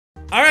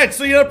Alright,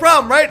 so you know the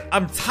problem, right?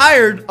 I'm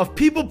tired of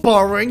people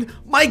borrowing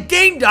my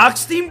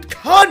GameDocs themed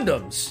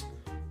condoms.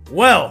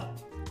 Well,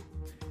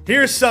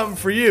 here's something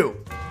for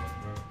you.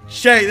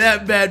 Check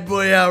that bad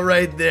boy out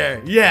right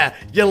there. Yeah,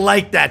 you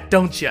like that,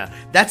 don't ya?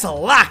 That's a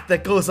lock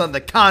that goes on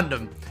the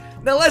condom.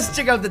 Now let's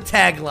check out the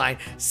tagline.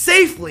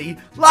 Safely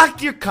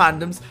lock your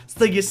condoms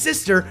so your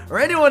sister or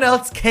anyone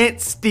else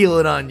can't steal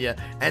it on you.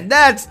 And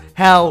that's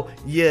how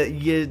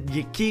you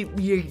keep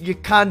your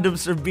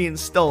condoms from being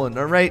stolen,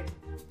 alright?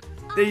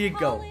 There you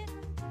go.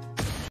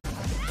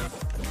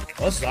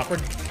 Oh, this is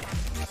awkward.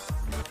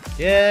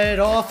 Get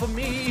off of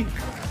me.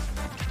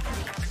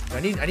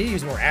 I need to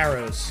use more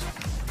arrows.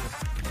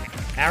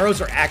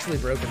 Arrows are actually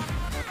broken.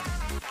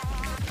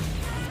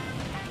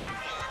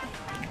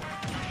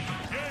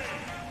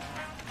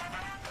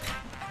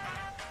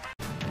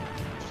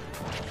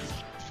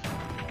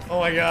 Oh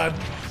my god.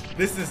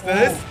 This is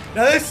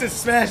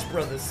Smash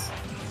Brothers.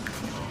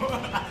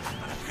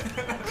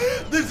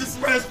 This is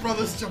Smash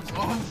Brothers jumps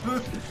on.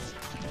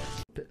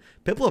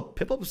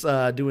 Piplup's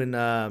doing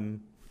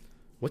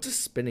what's a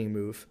spinning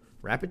move?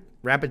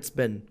 Rapid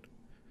spin.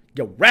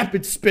 Yo,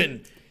 rapid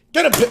spin.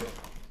 Get him.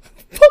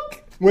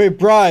 Fuck. Wait,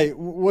 Bri,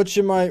 what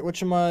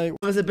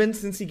has it been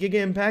since he Giga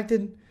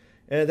impacted?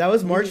 That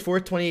was March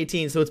 4th,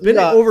 2018. So it's been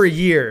over a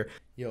year.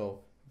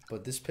 Yo,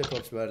 but this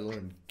Piplup's about to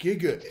learn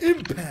Giga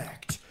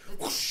Impact.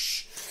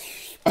 Alright,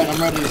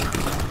 I'm ready.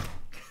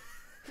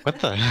 What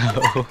the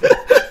hell?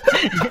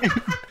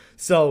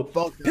 So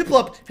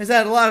Piplup has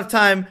had a lot of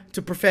time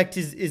to perfect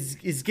his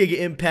Giga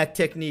Impact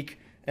technique.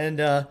 And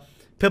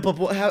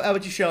Piplup, how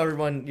about you show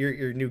everyone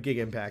your new Giga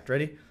Impact?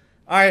 Ready?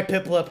 All right,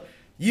 Piplup,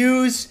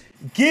 use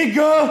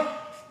Giga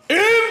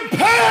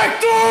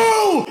Impact!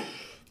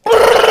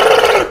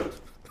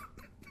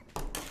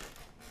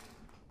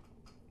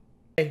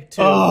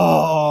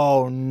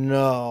 Oh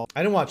no!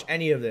 I didn't watch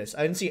any of this.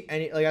 I didn't see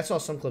any. Like I saw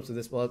some clips of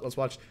this, but let's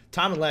watch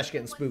Tom and Lash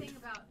getting spooked. One thing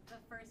about the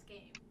first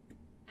game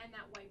and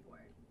that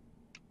whiteboard.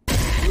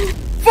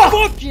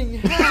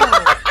 Fucking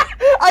hell!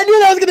 I knew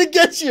that was gonna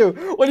get you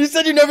when you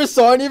said you never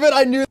saw any of it.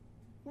 I knew.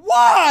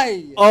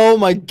 Why? Oh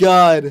my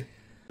god!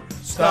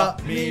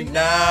 Stop me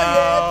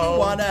now if you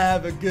wanna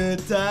have a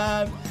good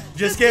time.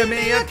 Just give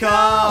me a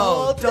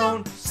call.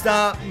 Don't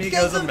stop me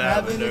cause I'm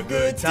having a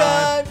good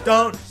time.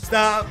 Don't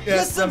stop,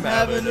 yes I'm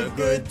having a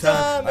good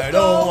time. I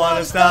don't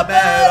wanna stop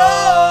at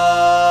all.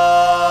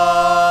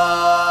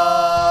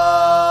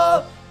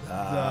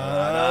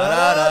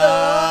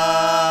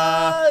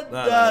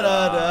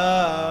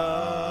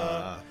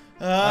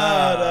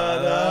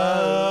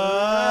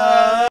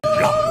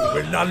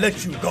 Will not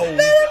let you go. Let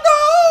it go.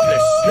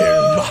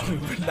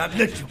 Will not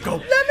let you go.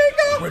 Let me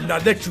go. Will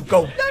not let you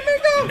go. Let me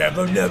go.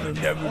 Never, never,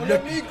 never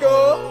let me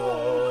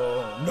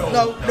go. No,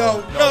 no,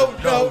 no, no,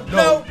 no,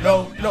 no,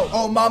 no, no.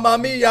 Oh, mamma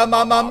mia,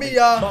 mamma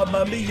mia.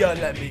 Mamma mia,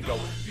 let me go.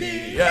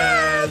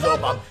 Yes, oh,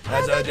 mom,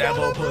 as the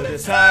devil put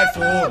aside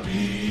for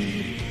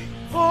me.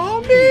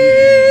 For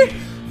me.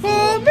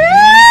 For me.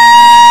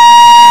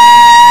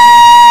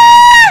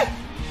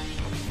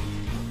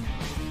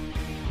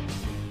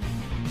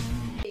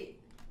 8,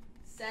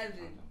 7,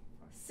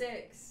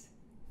 6,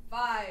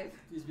 5.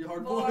 Please be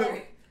hard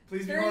boiled.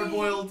 Please be hard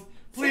boiled.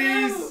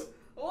 Please. 2,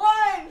 1.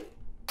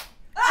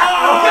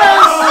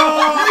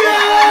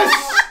 Yes!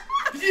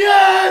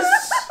 Yes!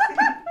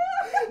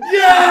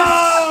 Yes!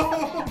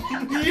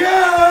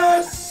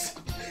 Yes!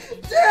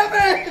 Damn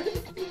it!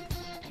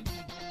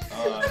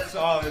 It's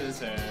all in his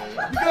hair.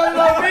 You got it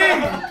on me!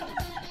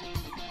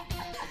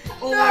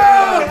 Oh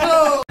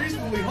no!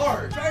 Reasonably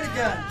hard. Try it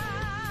again.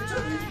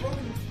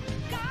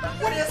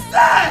 What is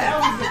that?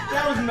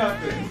 That was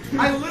nothing.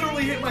 I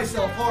literally hit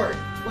myself hard.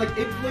 Like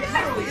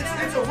literally,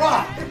 it's a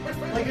rock.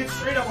 Like it's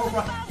straight up a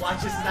rock.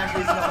 Watch this is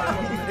actually not.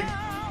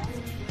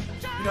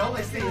 You know,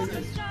 like stay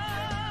this.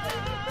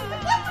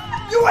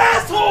 You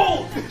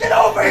asshole! Get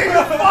over here,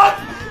 you fuck!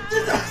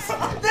 This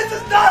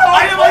is not hard.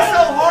 I hit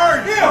myself hard.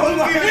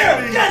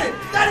 Here, get it.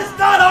 That is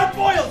not hard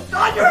boiled.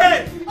 On your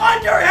head.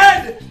 On your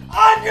head.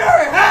 On your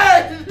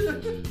head.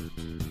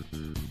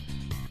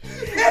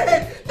 Hit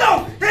it.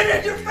 No, hit it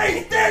in your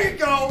face. There you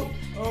go.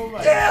 Oh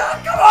my.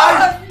 Yeah, come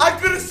on. I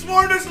could have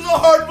sworn this was a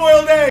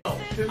hard-boiled egg.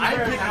 Now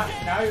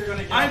you're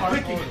gonna get I'm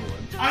picking it.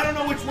 I don't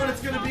know which one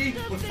it's gonna be,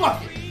 but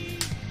fuck it.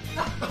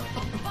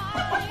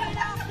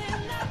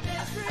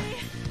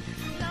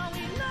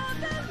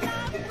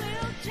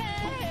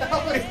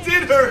 It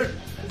did hurt.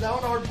 Is that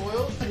one hard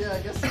boiled? Yeah,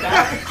 I guess so. I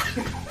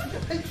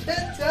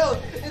can't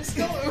tell. It's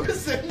still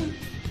oozing.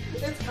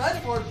 It's kind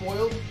of hard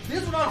boiled.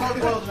 These were not hard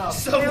boiled enough.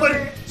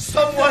 Someone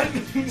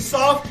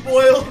soft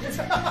boiled.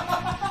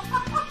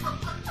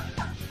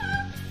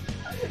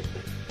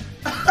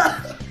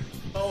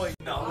 Oh my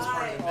no, it was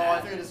harder than Oh, I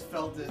that. think I just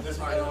felt it. It's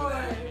harder than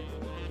that.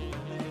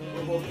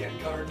 We're both getting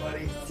covered,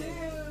 buddy. 2,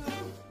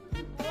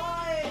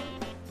 1.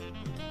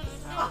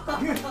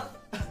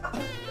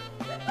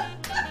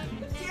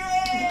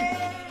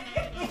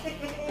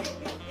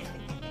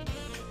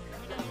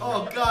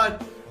 Oh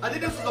god, I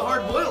think this was a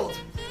hard boiled.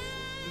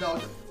 No.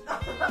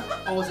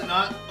 Oh, is it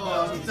not?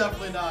 Oh, it's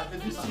definitely not.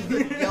 If you see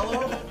the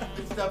yellow,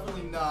 it's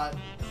definitely not.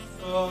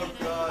 Oh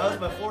god. How's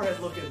my forehead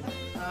looking?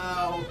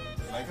 Ow.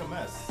 Like a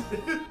mess.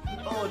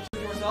 Oh,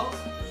 choose yourselves?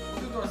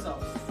 We'll do it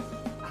ourselves.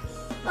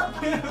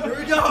 Here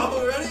we go.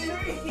 Ready?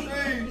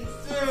 3,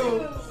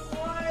 2.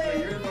 Hey,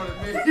 you're in front of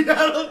me. I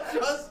don't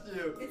trust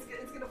you. It's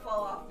gonna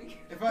fall off.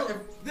 If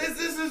This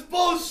is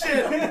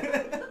bullshit.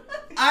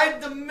 I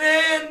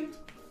demand.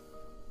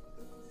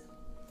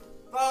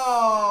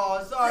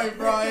 Oh, sorry,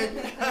 Brian.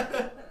 I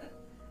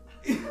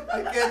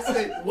can't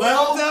say.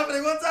 Well- What's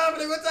happening? What's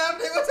happening? What's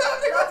happening? What's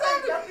happening? What's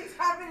happening? Nothing's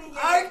happening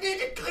yet. I need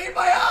to clean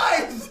my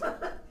eyes.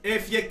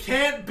 If you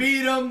can't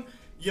beat him,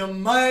 you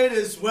might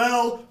as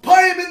well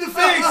punch him in the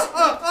face.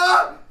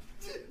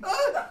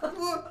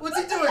 What's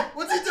he doing?